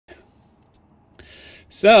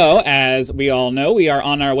So, as we all know, we are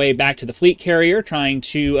on our way back to the fleet carrier, trying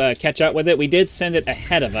to catch up with it. We did send it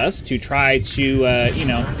ahead of us to try to, you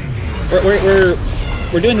know,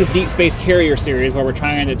 we're doing the Deep Space Carrier series where we're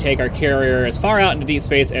trying to take our carrier as far out into deep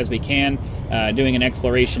space as we can, doing an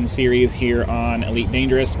exploration series here on Elite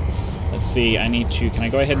Dangerous. Let's see, I need to, can I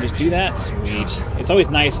go ahead and just do that? Sweet. It's always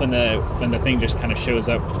nice when the thing just kind of shows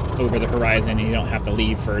up over the horizon and you don't have to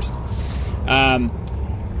leave first.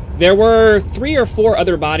 There were 3 or 4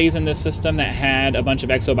 other bodies in this system that had a bunch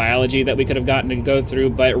of exobiology that we could have gotten to go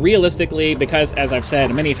through, but realistically, because as I've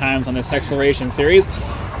said many times on this exploration series,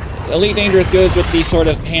 Elite Dangerous goes with the sort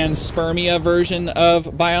of panspermia version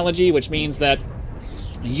of biology, which means that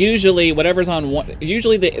usually whatever's on one,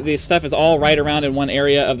 usually the stuff is all right around in one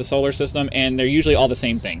area of the solar system, and they're usually all the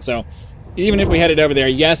same thing. So even if we headed over there,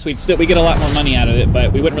 yes, we get a lot more money out of it,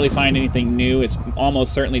 but we wouldn't really find anything new. It's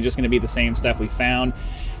almost certainly just going to be the same stuff we found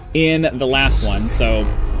in the last one. So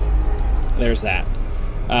there's that.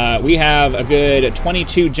 We have a good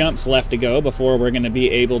 22 jumps left to go before we're going to be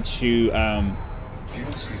able to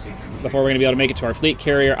make it to our fleet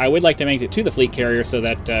carrier. I would like to make it to the fleet carrier so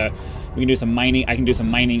that we can do some mining. I can do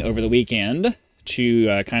some mining over the weekend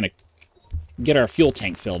to kind of get our fuel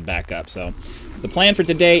tank filled back up. So the plan for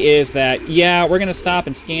today is that, yeah, we're going to stop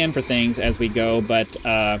and scan for things as we go, but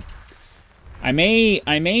I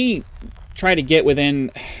may try to get within,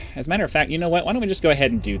 as a matter of fact, you know what, why don't we just go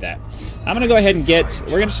ahead and do that? I'm going to go ahead and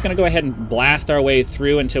we're just going to go ahead and blast our way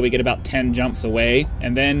through until we get about 10 jumps away,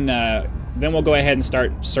 and then we'll go ahead and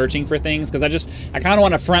start searching for things, because I kind of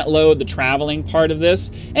want to front load the traveling part of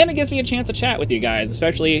this, and it gives me a chance to chat with you guys,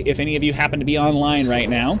 especially if any of you happen to be online right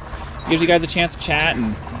now. It gives you guys a chance to chat,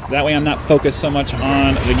 and that way I'm not focused so much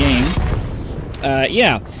on the game.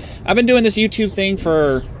 Yeah, I've been doing this YouTube thing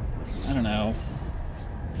for, I don't know,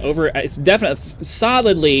 it's definitely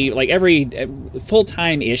solidly like every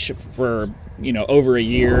full-time-ish for, you know, over a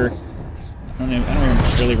year. I don't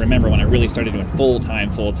even really remember when I really started doing full-time.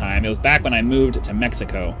 It was back when I moved to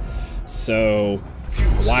Mexico, so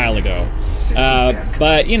a while ago.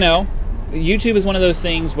 But, you know, YouTube is one of those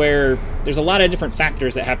things where there's a lot of different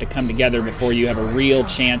factors that have to come together before you have a real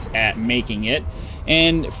chance at making it.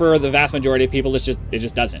 And for the vast majority of people, it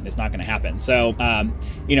just doesn't. It's not going to happen. So,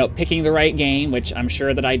 you know, picking the right game, which I'm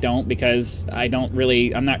sure that I don't, because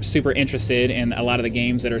I'm not super interested in a lot of the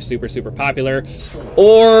games that are super, super popular,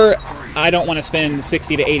 or I don't want to spend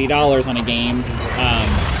 $60 to $80 on a game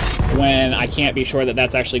when I can't be sure that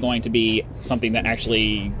that's actually going to be something that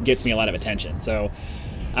actually gets me a lot of attention. So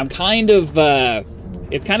I'm kind of,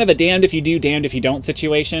 it's kind of a damned if you do, damned if you don't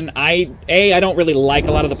situation. I don't really like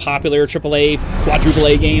a lot of the popular AAA, quadruple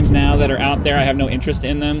A games now that are out there. I have no interest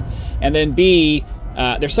in them. And then B,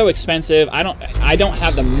 they're so expensive. I don't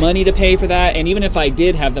have the money to pay for that. And even if I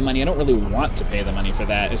did have the money, I don't really want to pay the money for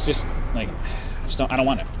that. It's just like, I don't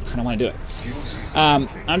want to. I don't want to do it.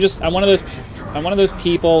 I'm one of those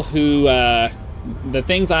people who the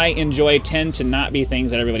things I enjoy tend to not be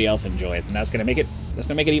things that everybody else enjoys, and that's gonna make it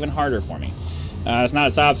even harder for me. It's not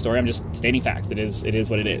a sob story. I'm just stating facts. It is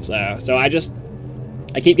what it is. So I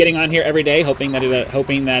keep getting on here every day, hoping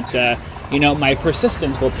that you know, my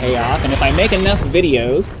persistence will pay off. And if I make enough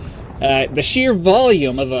videos, the sheer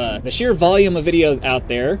volume of videos out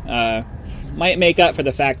there might make up for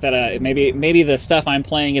the fact that maybe the stuff I'm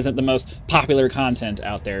playing isn't the most popular content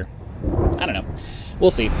out there. I don't know. We'll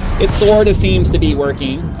see. It sort of seems to be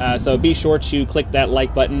working, so be sure to click that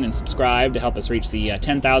like button and subscribe to help us reach the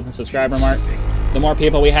 10,000 subscriber mark. The more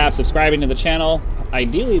people we have subscribing to the channel,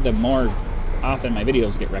 ideally the more often my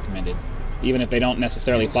videos get recommended, even if they don't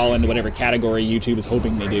necessarily fall into whatever category YouTube is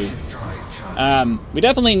hoping they do. I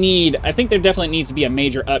think there definitely needs to be a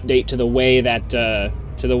major update to the way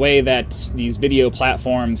that these video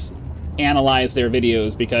platforms analyze their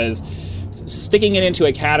videos, because sticking it into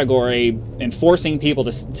a category and forcing people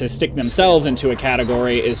to stick themselves into a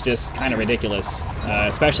category is just kind of ridiculous,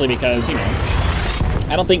 especially because, you know,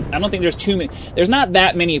 I don't think there's not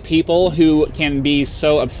that many people who can be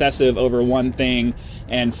so obsessive over one thing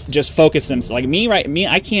and just focus themselves like me.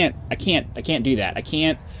 I can't do that. I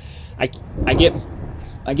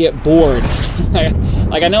get bored.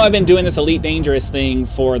 Like, I know I've been doing this Elite Dangerous thing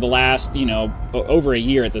for the last, you know, over a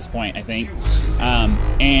year at this point, I think.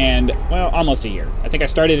 And, well, almost a year. I think I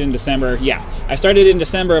started in December. Yeah, I started in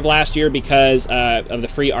December of last year because of the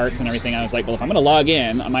free arcs and everything. I was like, well, if I'm going to log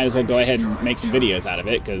in, I might as well go ahead and make some videos out of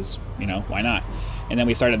it, because, you know, why not? And then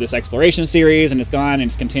we started this exploration series, and it's gone, and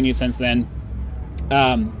it's continued since then.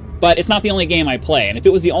 But it's not the only game I play, and if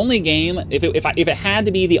it was the only game, if it had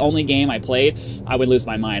to be the only game I played, I would lose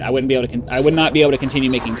my mind. I would not be able to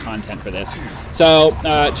continue making content for this. So,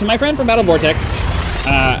 to my friend from Battle Vortex,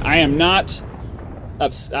 I am not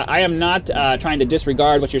trying to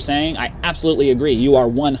disregard what you're saying. I absolutely agree. You are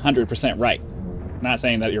 100% right. I'm not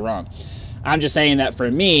saying that you're wrong. I'm just saying that for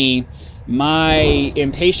me, my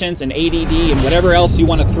impatience and ADD and whatever else you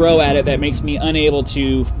want to throw at it that makes me unable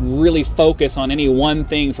to really focus on any one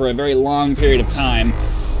thing for a very long period of time,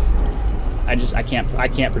 I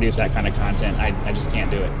can't produce that kind of content. I just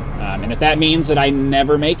can't do it. And if that means that I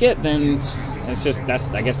never make it, then I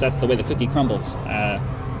guess that's the way the cookie crumbles.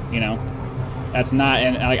 You know, that's not,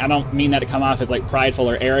 and I don't mean that to come off as like prideful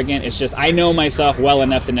or arrogant. It's just I know myself well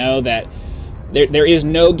enough to know that there is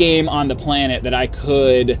no game on the planet that I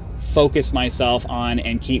could focus myself on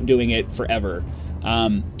and keep doing it forever.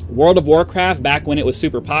 World of Warcraft, back when it was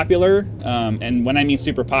super popular, and when I mean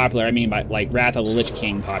super popular, I mean by like Wrath of the Lich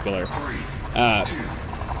King popular.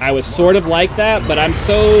 I was sort of like that, but I'm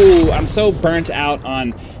so burnt out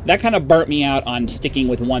on that. Kind of burnt me out on sticking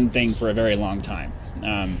with one thing for a very long time.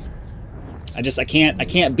 I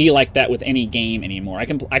can't be like that with any game anymore.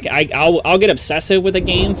 I'll get obsessive with a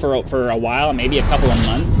game for a while, maybe a couple of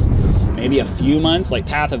months, maybe a few months. Like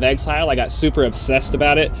Path of Exile, I got super obsessed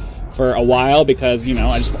about it for a while because, you know,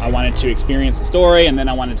 I wanted to experience the story, and then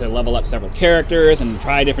I wanted to level up several characters and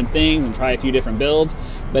try different things and try a few different builds.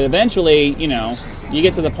 But eventually, you know, you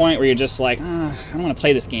get to the point where you're just like, I don't want to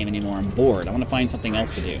play this game anymore. I'm bored. I want to find something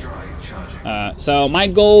else to do. So my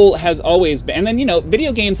goal has always been, and then, you know,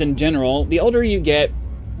 video games in general, the older you get,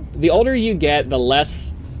 the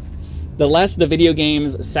less the video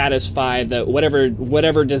games satisfy the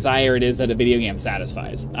whatever desire it is that a video game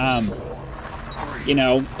satisfies. You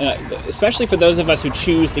know, especially for those of us who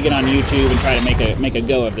choose to get on YouTube and try to make a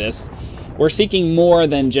go of this, we're seeking more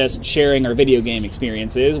than just sharing our video game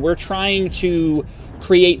experiences. We're trying to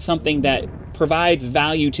create something that provides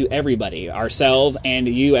value to everybody, ourselves and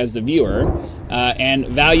you as the viewer, and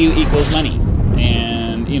value equals money.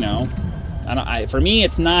 And, you know, for me,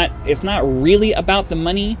 it's not really about the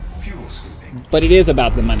money, but it is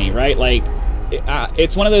about the money, right? Like,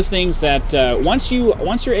 it's one of those things that once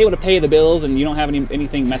you're able to pay the bills and you don't have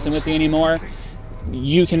anything messing with you anymore,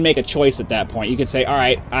 you can make a choice at that point. You could say, all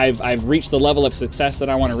right, I've reached the level of success that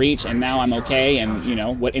I want to reach, and now I'm okay, and, you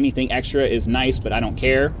know, what anything extra is nice, but I don't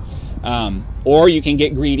care. Or you can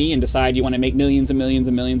get greedy and decide you want to make millions and millions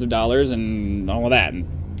and millions of dollars and all of that. And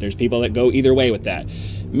there's people that go either way with that.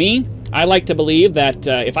 Me, I like to believe that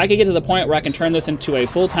if I could get to the point where I can turn this into a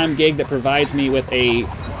full-time gig that provides me with a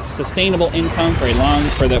sustainable income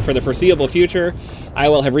for the foreseeable future, I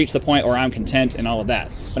will have reached the point where I'm content and all of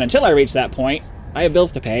that. But until I reach that point, I have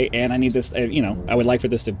bills to pay, and I need this. You know, I would like for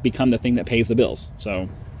this to become the thing that pays the bills. So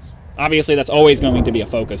obviously, that's always going to be a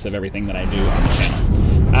focus of everything that I do on the channel.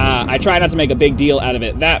 I try not to make a big deal out of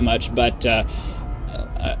it that much, but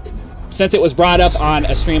since it was brought up on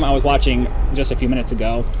a stream I was watching just a few minutes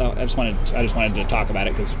ago, I just wanted to talk about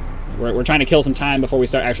it because we're trying to kill some time before we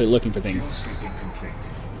start actually looking for things.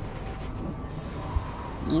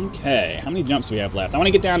 Okay, how many jumps do we have left? I want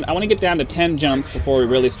to get down to 10 jumps before we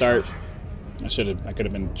really start. I could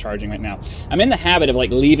have been charging right now. I'm in the habit of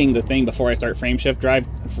like leaving the thing before I start frame shift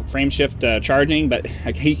charging, but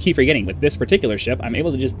I keep forgetting. With this particular ship, I'm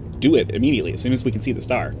able to just do it immediately as soon as we can see the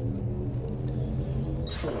star.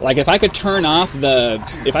 Like if I could turn off the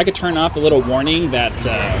little warning that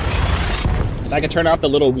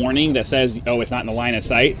says, "Oh, it's not in the line of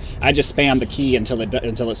sight," I just spam the key until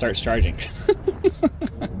it starts charging.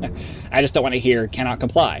 I just don't want to hear "cannot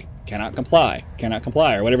comply." Cannot comply, cannot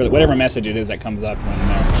comply, or whatever message it is that comes up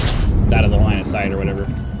when it's out of the line of sight or whatever.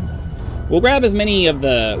 We'll grab as many of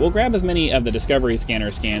the Discovery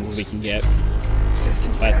Scanner scans as we can get.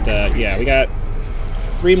 But yeah, we got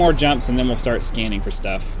 3 more jumps and then we'll start scanning for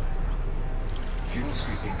stuff.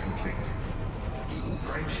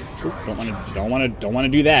 Ooh, don't want to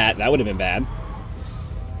do that. That would have been bad.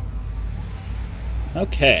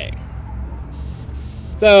 Okay.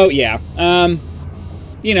 So yeah.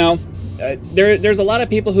 You know, there's a lot of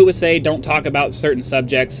people who would say don't talk about certain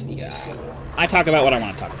subjects. Yeah, I talk about what I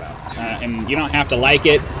want to talk about, and you don't have to like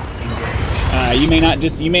it. You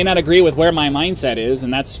may not agree with where my mindset is,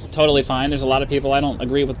 and that's totally fine. There's a lot of people I don't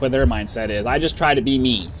agree with where their mindset is. I just try to be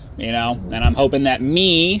me, you know, and I'm hoping that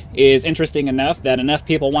me is interesting enough that enough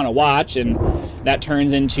people want to watch, and that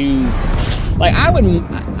turns into, like, I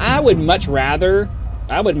would much rather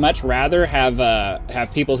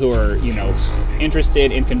have people who are, you know,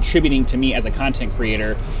 interested in contributing to me as a content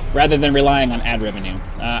creator rather than relying on ad revenue.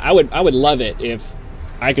 I would love it if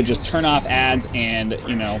I could just turn off ads and,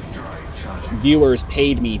 you know, viewers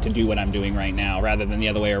paid me to do what I'm doing right now rather than the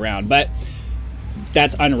other way around. But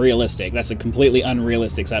that's unrealistic. That's a completely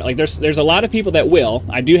unrealistic side. Like there's a lot of people that will.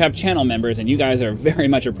 I do have channel members, and you guys are very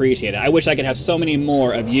much appreciated. I wish I could have so many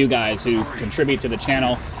more of you guys who contribute to the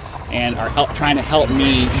channel and are trying to help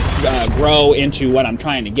me grow into what I'm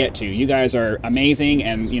trying to get to. You guys are amazing,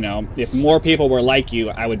 and you know, if more people were like you,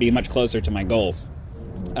 I would be much closer to my goal.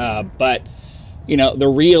 But you know, the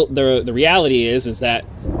reality is that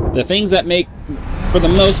the things that make, for the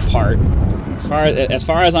most part, as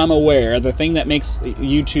far as I'm aware, the thing that makes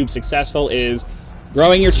YouTube successful is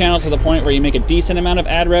growing your channel to the point where you make a decent amount of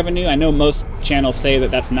ad revenue. I know most channels say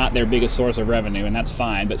that that's not their biggest source of revenue, and that's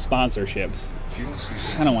fine, but sponsorships,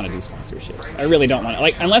 I don't want to do sponsorships. I really don't want to.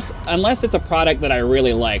 Like, unless it's a product that I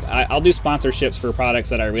really like, I'll do sponsorships for products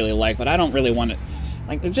that I really like, but I don't really want to,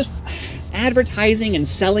 like, it's just advertising and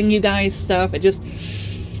selling you guys stuff. It just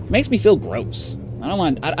makes me feel gross. I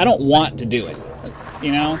don't want to do it,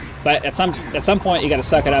 you know. But at some point, you got to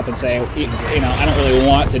suck it up and say, you know, I don't really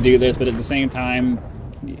want to do this, but at the same time,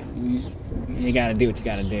 you got to do what you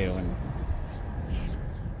got to do, and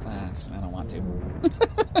I don't want to.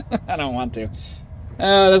 I don't want to.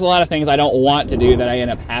 There's a lot of things I don't want to do that I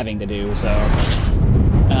end up having to do. So,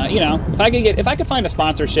 you know, if I could find a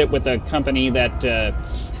sponsorship with a company that,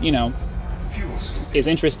 you know, is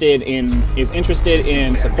interested in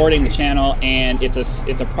supporting the channel, and it's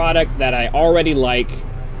a product that I already like,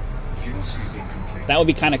 that would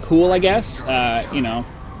be kind of cool, I guess. You know,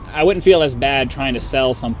 I wouldn't feel as bad trying to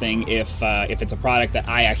sell something if it's a product that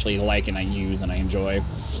I actually like and I use and I enjoy.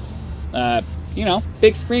 You know,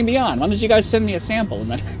 Big Screen Beyond. Why don't you guys send me a sample?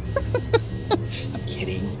 And then I'm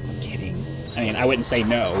kidding. I mean, I wouldn't say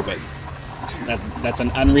no, but that's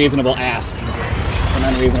an unreasonable ask.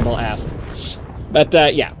 An unreasonable ask. But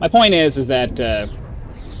yeah, my point is that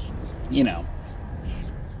you know,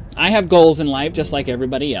 I have goals in life just like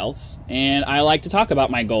everybody else, and I like to talk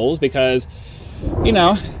about my goals because, you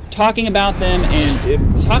know, talking about them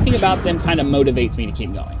kind of motivates me to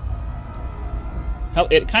keep going.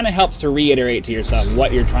 It kind of helps to reiterate to yourself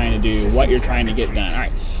what you're trying to do, what you're trying to get done. All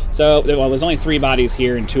right. So, well, there's only 3 bodies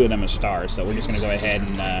here, and 2 of them are stars. So we're just going to go ahead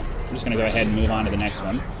and move on to the next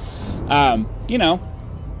one. You know,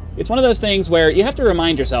 it's one of those things where you have to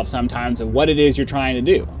remind yourself sometimes of what it is you're trying to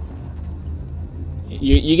do.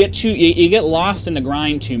 You get lost in the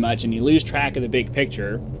grind too much, and you lose track of the big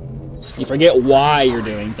picture. You forget why you're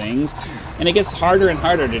doing things, and it gets harder and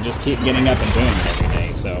harder to just keep getting up and doing it every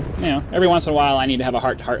day. So, you know, every once in a while I need to have a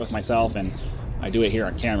heart-to-heart with myself, and I do it here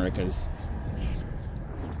on camera because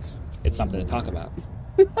it's something to talk about.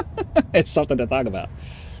 It's something to talk about.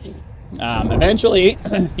 Eventually,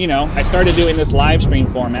 you know, I started doing this live stream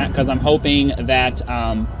format because I'm hoping that,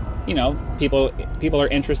 you know, people are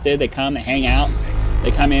interested. They come, they hang out,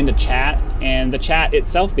 they come in to chat, and the chat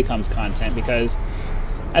itself becomes content, because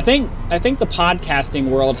I think the podcasting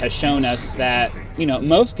world has shown us that, you know,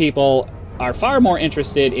 most people are far more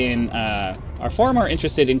interested in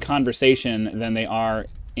conversation than they are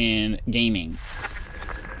in gaming.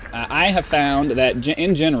 I have found that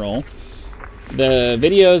in general, the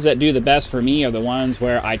videos that do the best for me are the ones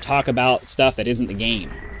where I talk about stuff that isn't the game.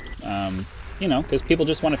 You know, because people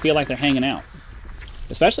just want to feel like they're hanging out.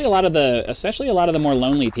 Especially a lot of the more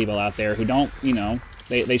lonely people out there who don't, you know,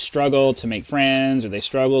 they struggle to make friends, or they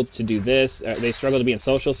struggle to do this, they struggle to be in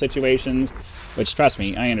social situations, which, trust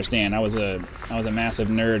me, I understand. I was a massive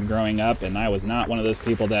nerd growing up, and I was not one of those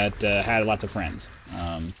people that had lots of friends.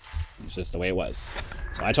 It's just the way it was.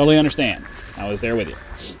 So I totally understand. I was there with you.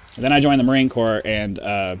 And then I joined the Marine Corps, and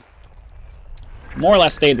more or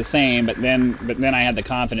less stayed the same, but then I had the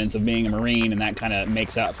confidence of being a Marine, and that kind of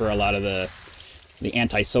makes up for a lot of the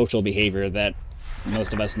antisocial behavior that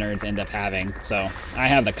most of us nerds end up having. So I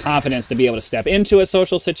have the confidence to be able to step into a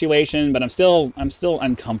social situation, but I'm still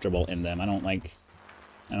uncomfortable in them. I don't like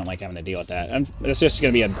having to deal with that. It's just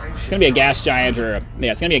gonna be a gas giant,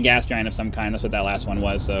 it's gonna be a gas giant of some kind. That's what that last one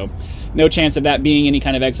was. So no chance of that being any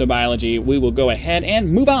kind of exobiology. We will go ahead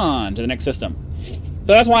and move on to the next system.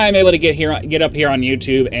 So that's why I'm able to get up here on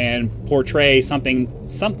YouTube and portray something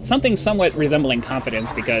somewhat resembling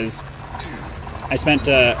confidence, because I spent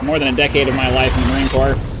more than a decade of my life in the Marine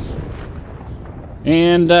Corps,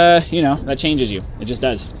 and you know, that changes you. It just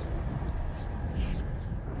does.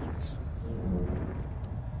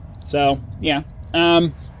 So yeah,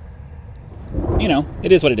 you know,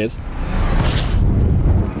 it is what it is.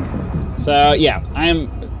 So yeah,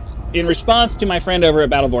 in response to my friend over at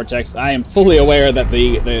Battle Vortex, I am fully aware that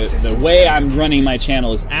the way I'm running my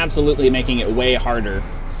channel is absolutely making it way harder.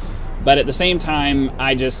 But at the same time,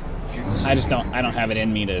 I don't have it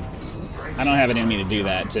in me to do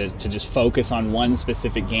that, to just focus on one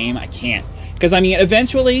specific game. I can't. Because, I mean,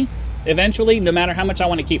 eventually eventually, no matter how much I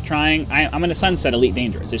want to keep trying, I'm going to sunset Elite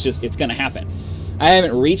Dangerous. It's going to happen. I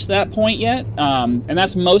haven't reached that point yet, and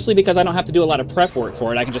that's mostly because I don't have to do a lot of prep work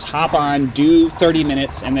for it. I can just hop on, do 30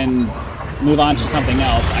 minutes, and then move on to something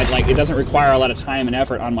else. It doesn't require a lot of time and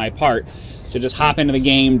effort on my part to just hop into the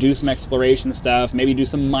game, do some exploration stuff, maybe do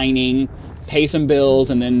some mining, pay some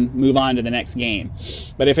bills, and then move on to the next game.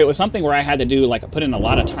 But if it was something where I had to do, like, put in a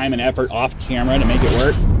lot of time and effort off camera to make it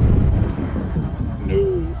work,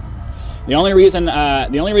 no. The only reason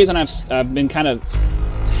I've been kind of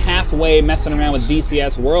halfway messing around with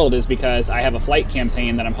DCS World is because I have a flight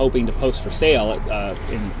campaign that I'm hoping to post for sale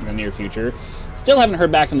in the near future. Still haven't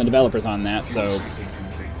heard back from the developers on that, so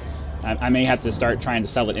I may have to start trying to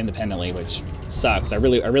sell it independently, which sucks. I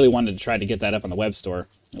really wanted to try to get that up on the web store.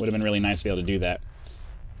 It would have been really nice to be able to do that.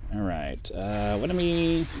 All right,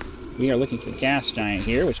 we are looking for the gas giant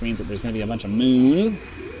here, which means that there's going to be a bunch of moons.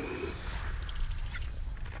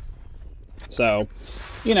 So,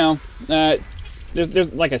 you know,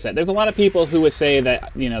 there's like I said, there's a lot of people who would say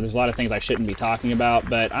that, you know, there's a lot of things I shouldn't be talking about,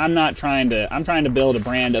 but I'm trying to build a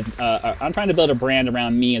brand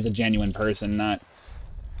around me as a genuine person, not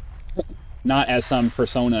as some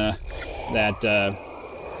persona that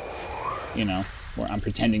you know, where I'm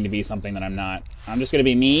pretending to be something that I'm not. I'm just going to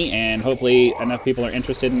be me, and hopefully enough people are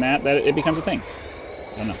interested in that it becomes a thing.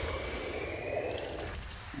 I don't know.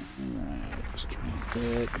 Alright, just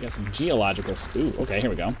trying to get some geological... Ooh, okay, here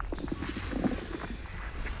we go.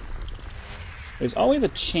 There's always a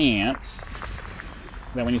chance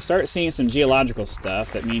that when you start seeing some geological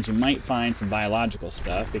stuff, that means you might find some biological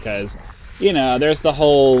stuff, because, you know, there's the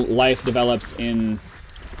whole life develops in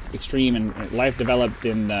extreme and life developed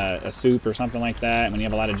in a soup or something like that, when you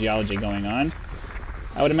have a lot of geology going on.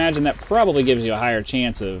 I would imagine that probably gives you a higher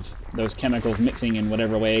chance of those chemicals mixing in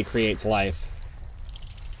whatever way creates life.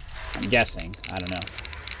 I'm guessing. I don't know.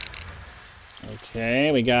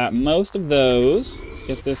 Okay, we got most of those. Let's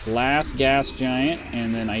get this last gas giant,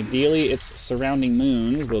 and then ideally its surrounding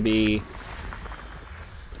moons will be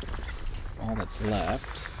all that's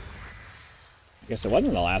left. I guess it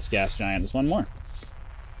wasn't the last gas giant, there's one more.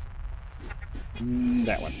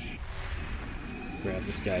 That one. Grab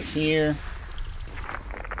this guy here.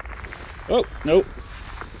 Oh, nope.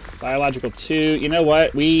 Biological 2. You know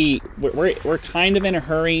what? We're kind of in a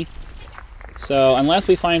hurry. So unless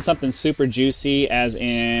we find something super juicy, as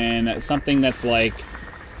in something that's like...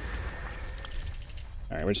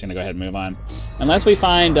 Alright, we're just going to go ahead and move on. Unless we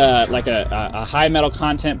find like a high metal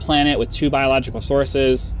content planet with 2 biological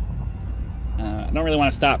sources. I don't really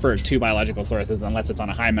want to stop for 2 biological sources unless it's on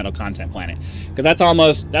a high metal content planet. Because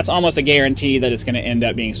that's almost a guarantee that it's going to end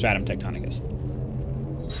up being Stratum Tectonicus.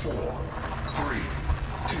 4, 3,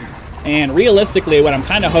 2. And realistically, what I'm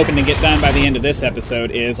kind of hoping to get done by the end of this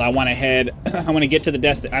episode is I want to get to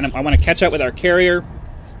the I want to catch up with our carrier,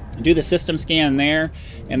 do the system scan there,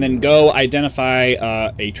 and then go identify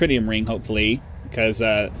a tritium ring, hopefully, because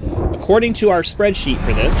according to our spreadsheet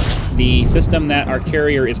for this, the system that our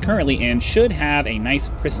carrier is currently in should have a nice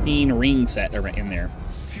pristine ring set in there,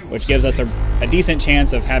 which gives us a decent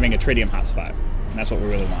chance of having a tritium hotspot, and that's what we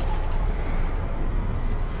really want.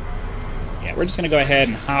 Yeah, we're just going to go ahead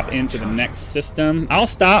and hop into the next system. I'll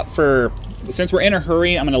stop for, since we're in a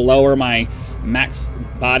hurry, I'm going to lower my max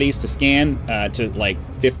bodies to scan to like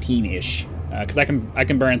 15-ish, because I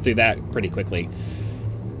can burn through that pretty quickly.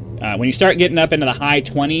 When you start getting up into the high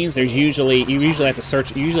 20s, you usually have to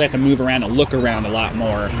search, you usually have to move around and look around a lot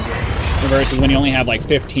more, versus when you only have like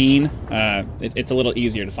 15, it's a little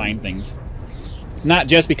easier to find things. Not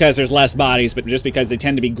just because there's less bodies, but just because they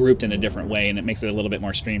tend to be grouped in a different way, and it makes it a little bit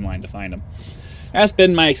more streamlined to find them. That's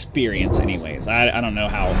been my experience anyways. I don't know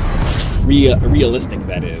how realistic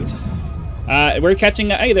that is. We're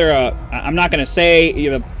catching either I'm not going to say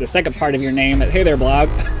the second part of your name, but hey there, blog.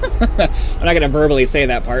 I'm not going to verbally say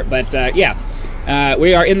that part, but yeah.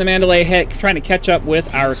 We are in the Mandalay trying to catch up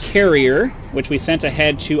with our carrier, which we sent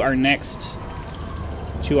ahead to our next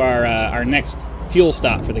fuel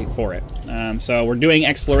stop for it. So we're doing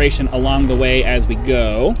exploration along the way as we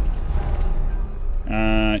go.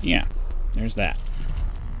 Yeah, there's that.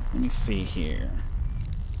 Let me see here.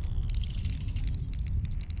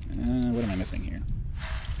 What am I missing here?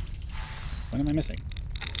 What am I missing?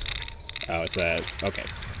 Oh, it's okay.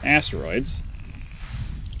 Asteroids.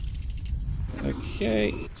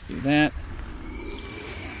 Okay, let's do that.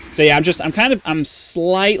 So yeah, I'm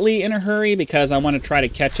slightly in a hurry because I want to try to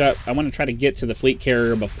catch up. I want to try to get to the fleet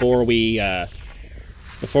carrier before we end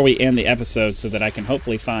the episode, so that I can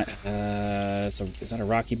hopefully find. Is that a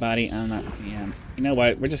rocky body? I'm not. Yeah. You know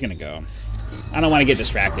what? We're just gonna go. I don't want to get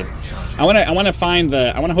distracted. I want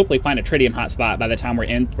to hopefully find a tritium hotspot by the time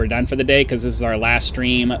we're done for the day, because this is our last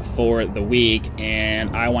stream for the week,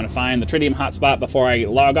 and I want to find the tritium hotspot before I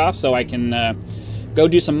log off so I can go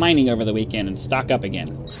do some mining over the weekend and stock up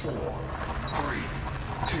again. 4,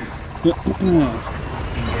 3, 2.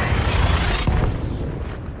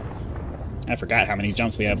 I forgot how many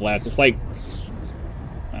jumps we have left. It's like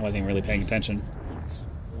I wasn't even really paying attention.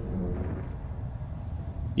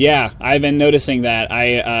 Yeah, I've been noticing that.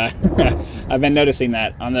 I've been noticing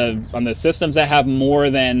that on the systems that have more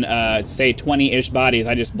than say 20-ish bodies,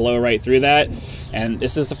 I just blow right through that. And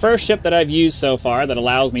this is the first ship that I've used so far that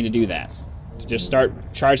allows me to do that. To just start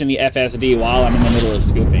charging the FSD while I'm in the middle of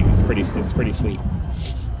scooping. It's pretty sweet.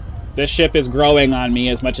 This ship is growing on me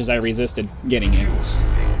as much as I resisted getting it.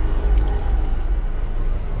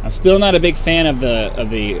 I'm still not a big fan of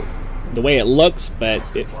the way it looks, but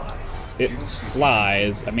it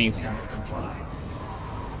flies amazing. Right,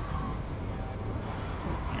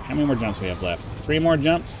 how many more jumps do we have left? 3 more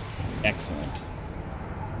jumps? Excellent.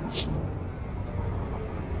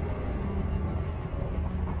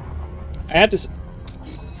 I have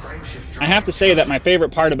to say that my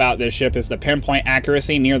favorite part about this ship is the pinpoint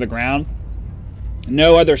accuracy near the ground.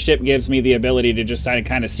 No other ship gives me the ability to just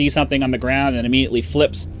kind of see something on the ground and immediately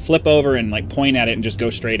flip over and like point at it and just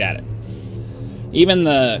go straight at it. Even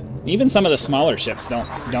some of the smaller ships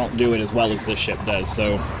don't do it as well as this ship does.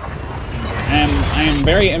 So I am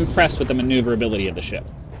very impressed with the maneuverability of the ship.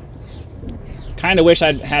 I wish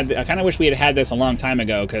we had had this a long time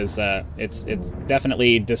ago, because it's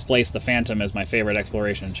definitely displaced the Phantom as my favorite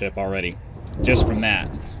exploration ship already, just from that,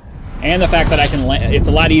 and the fact that I can it's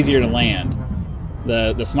a lot easier to land.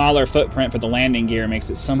 The smaller footprint for the landing gear makes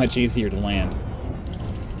it so much easier to land.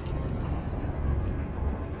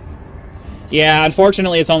 Yeah,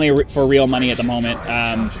 unfortunately, it's only for real money at the moment.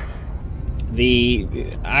 I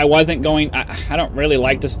don't really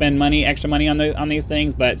like to spend extra money on these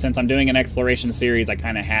things, but since I'm doing an exploration series, I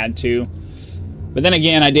kind of had to. But then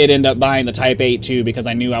again, I did end up buying the Type 8 too, because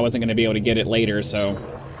I knew I wasn't going to be able to get it later. So,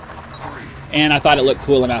 and I thought it looked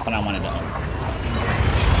cool enough, and I wanted to own it.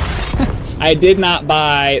 I did not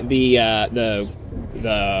buy the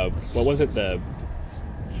what was it, the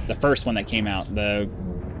first one that came out, the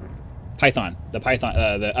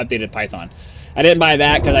updated Python. I didn't buy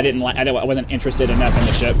that because I wasn't interested enough in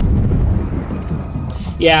the ship.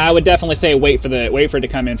 Yeah, I would definitely say wait for it to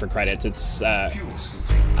come in for credits. It's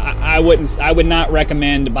I would not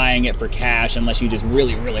recommend buying it for cash unless you just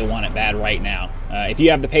really want it bad right now. If you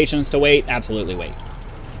have the patience to wait, absolutely wait.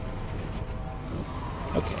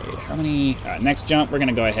 Okay, how many? Next jump, we're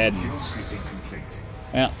gonna go ahead and,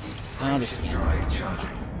 well,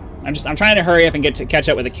 I'm trying to hurry up and catch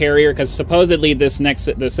up with the carrier, because supposedly the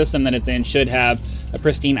system that it's in should have a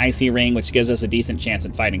pristine icy ring, which gives us a decent chance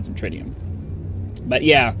at fighting some tritium. But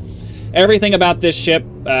yeah, everything about this ship,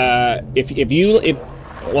 well,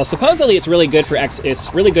 supposedly it's really good for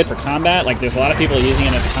combat. Like, there's a lot of people using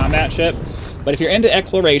it as a combat ship. But if you're into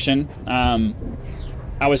exploration,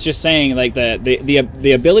 I was just saying, like,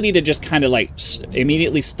 the ability to just kind of like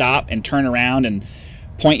immediately stop and turn around and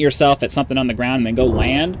point yourself at something on the ground and then go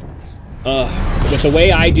land. With the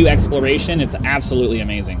way I do exploration, it's absolutely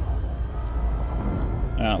amazing.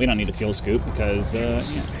 We don't need a fuel scoop because, yeah.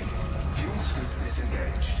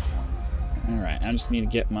 Alright, I just need to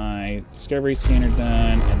get my discovery scanner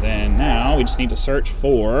done, and then now we just need to search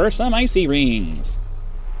for some icy rings.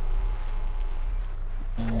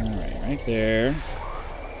 Alright, right there.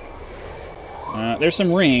 There's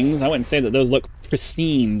some rings. I wouldn't say that those look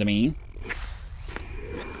pristine to me.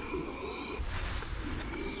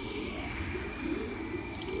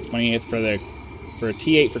 $28 for a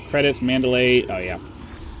T8 for credits, Mandalay. Oh yeah,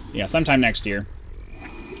 yeah, sometime next year.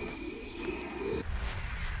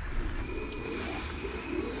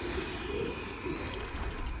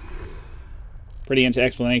 Pretty into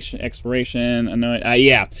exploration.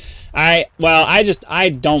 Yeah, I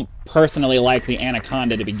don't personally like the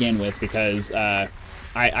Anaconda to begin with, because I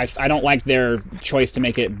don't like their choice to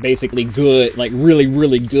make it basically good, like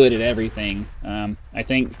really good at everything. I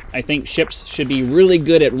think ships should be really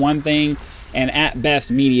good at one thing and at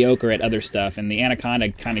best mediocre at other stuff. And the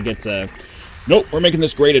Anaconda kind of gets a, nope, we're making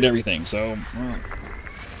this great at everything. So,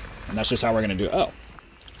 and that's just how we're gonna do it. Oh,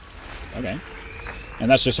 okay. And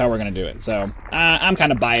that's just how we're gonna do it. So I'm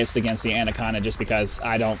kind of biased against the Anaconda just because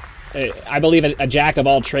I believe a jack of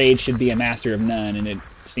all trades should be a master of none, and it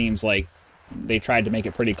seems like they tried to make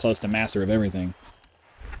it pretty close to master of everything.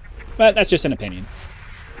 But that's just an opinion.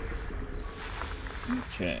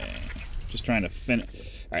 Okay, just trying to finish.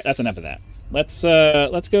 All right, that's enough of that. Let's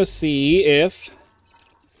go see if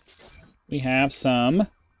We have some...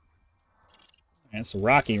 And some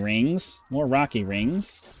rocky rings. More rocky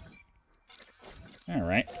rings.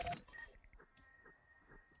 Alright.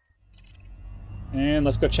 And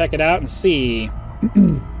let's go check it out and see.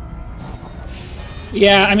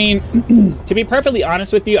 Yeah, I mean, to be perfectly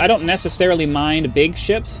honest with you, I don't necessarily mind big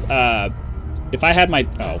ships. If I had my...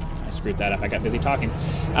 Oh, I screwed that up. I got busy talking.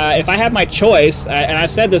 If I had my choice, and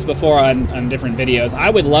I've said this before on different videos, I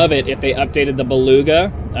would love it if they updated the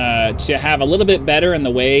Beluga to have a little bit better in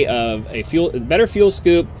the way of a better fuel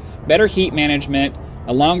scoop, better heat management,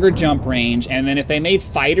 a longer jump range, and then if they made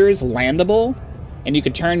fighters landable, and you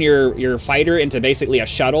could turn your fighter into basically a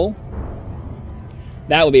shuttle,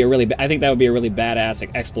 that would be a really... I think that would be a really badass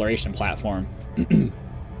exploration platform.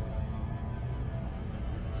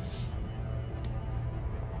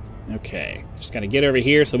 Okay, just gotta get over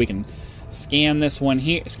here so we can scan this one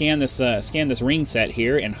here, scan this ring set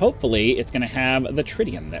here, and hopefully it's gonna have the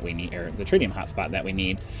tritium that we need, or the tritium hotspot that we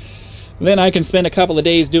need. Then I can spend a couple of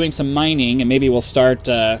days doing some mining, and maybe we'll start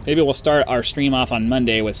our stream off on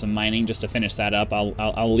Monday with some mining just to finish that up.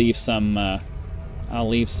 I'll leave some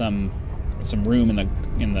room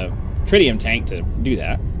in the tritium tank to do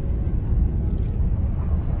that.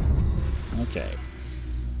 Okay,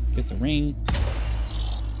 get the ring.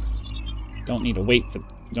 Don't need to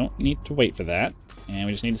wait for that, and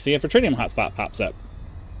we just need to see if a tritium hotspot pops up.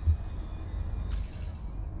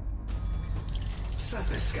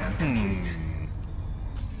 Surface scan complete.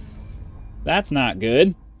 That's not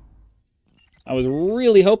good. I was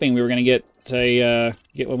really hoping we were going to get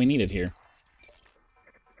what we needed here.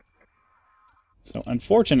 So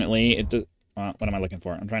unfortunately, what am I looking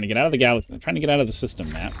for? I'm trying to get out of the galaxy. I'm trying to get out of the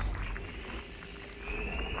system map.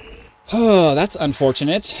 Oh, that's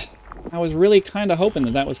unfortunate. I was really kind of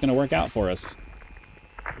hoping that was going to work out for us.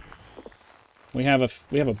 We have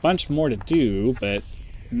a bunch more to do, but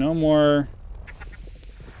no more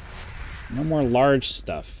large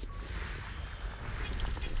stuff.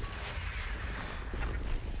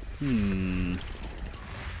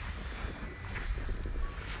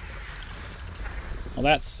 Well,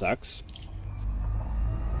 that sucks.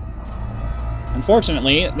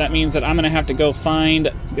 Unfortunately, that means that I'm gonna have to go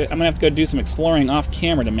do some exploring off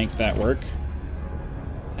camera to make that work.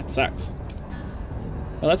 That sucks.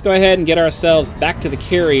 Well, let's go ahead and get ourselves back to the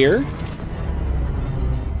carrier.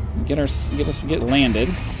 Get landed.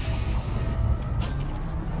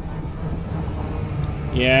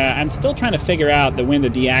 Yeah, I'm still trying to figure out when to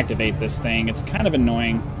deactivate this thing. It's kind of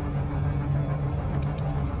annoying.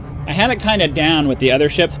 I had it kind of down with the other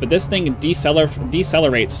ships, but this thing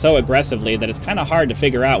decelerates so aggressively that it's kind of hard to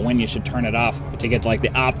figure out when you should turn it off to get like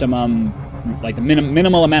the optimum, like the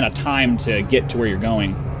minimal amount of time to get to where you're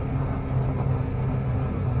going.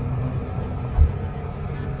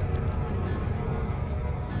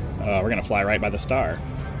 Oh, we're gonna fly right by the star.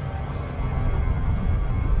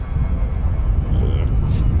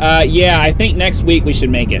 Yeah, I think next week we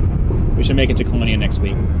should make it. We should make it to Colonia next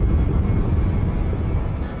week.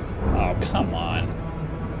 Oh, come on.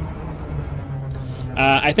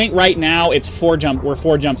 I think right now it's we're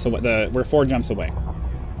 4 jumps away. We're 4 jumps away.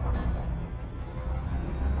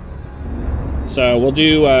 So we'll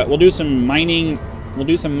do some mining. We'll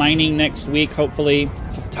do some mining next week, hopefully.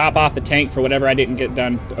 Top off the tank for whatever I didn't get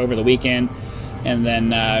done over the weekend, and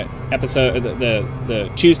then the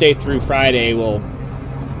Tuesday through Friday we'll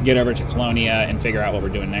get over to Colonia and figure out what we're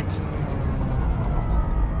doing next.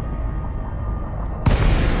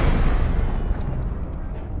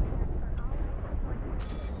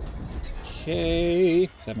 Okay,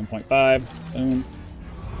 7.5. Boom.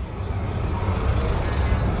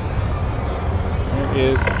 There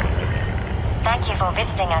is. Thank you for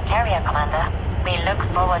visiting our carrier, Commander. We look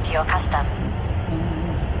forward to your custom.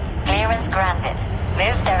 Clearance granted.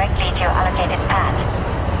 Move directly to your allocated pad.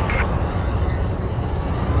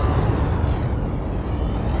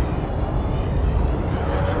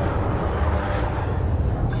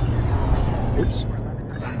 Oops. A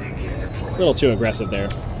little too aggressive there.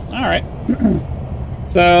 Alright.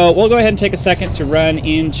 So, we'll go ahead and take a second to run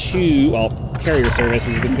into, well, carrier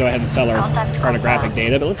services. We can go ahead and sell our cartographic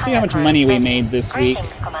data, but let's see how much money we made this week.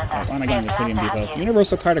 Oh, why am I going to the Tritium Depot?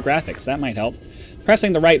 Universal cartographics, that might help.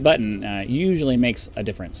 Pressing the right button usually makes a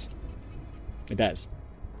difference. It does.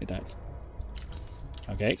 It does.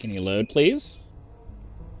 Okay, can you load, please?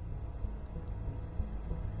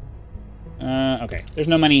 Okay, there's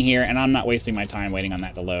no money here, and I'm not wasting my time waiting on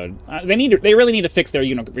that to load. They really need to fix their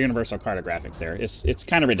universal cartographics there. It's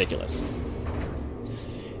kind of ridiculous.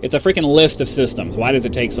 It's a freaking list of systems. Why does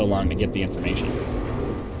it take so long to get the information?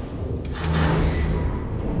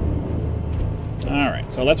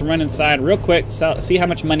 Alright, so let's run inside real quick, see how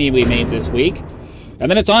much money we made this week. And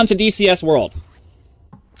then it's on to DCS World.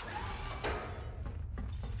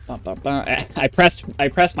 I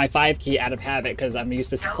pressed my 5 key out of habit because I'm used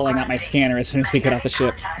to pulling out my scanner as soon as we get off the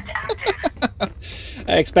ship.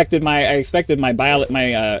 I expected my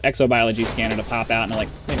exobiology scanner to pop out, and I'm like,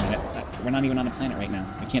 wait a minute, we're not even on the planet right now.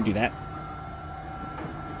 I can't do that.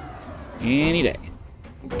 Any day.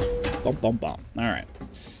 Bum bum bum. All right.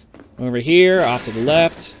 Over here, off to the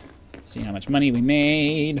left. See how much money we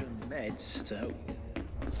made.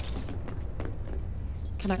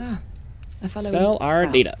 Can I sell our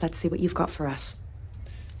data? Let's see what you've got for us.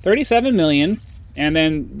 37 million, and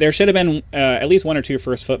then there should have been at least 1 or 2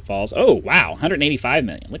 first footfalls. Oh wow, 185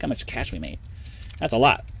 million. Look how much cash we made. That's a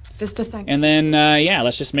lot. Vista, thanks. And then yeah,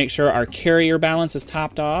 let's just make sure our carrier balance is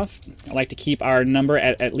topped off. I like to keep our number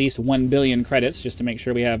at least 1 billion credits, just to make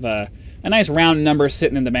sure we have a nice round number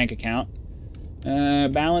sitting in the bank account.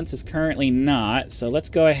 Balance is currently not, so let's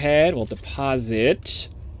go ahead. We'll deposit.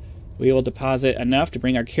 We will deposit enough to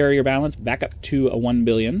bring our carrier balance back up to a 1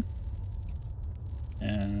 billion.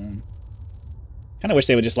 Kind of wish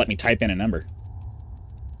they would just let me type in a number.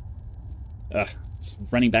 Ugh, just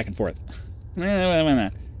running back and forth.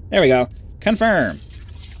 There we go. Confirm.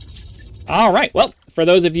 All right. Well, for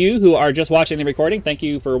those of you who are just watching the recording, thank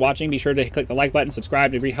you for watching. Be sure to click the like button,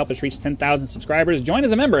 subscribe to help us reach 10,000 subscribers. Join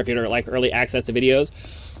as a member if you'd like early access to videos,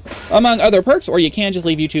 among other perks, or you can just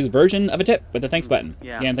leave YouTube's version of a tip with the thanks button.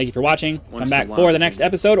 Yeah. Again, thank you for watching. Come back for the next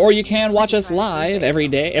episode, or you can watch us live every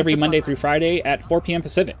day, every Monday through Friday at 4 p.m.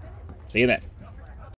 Pacific. See you then.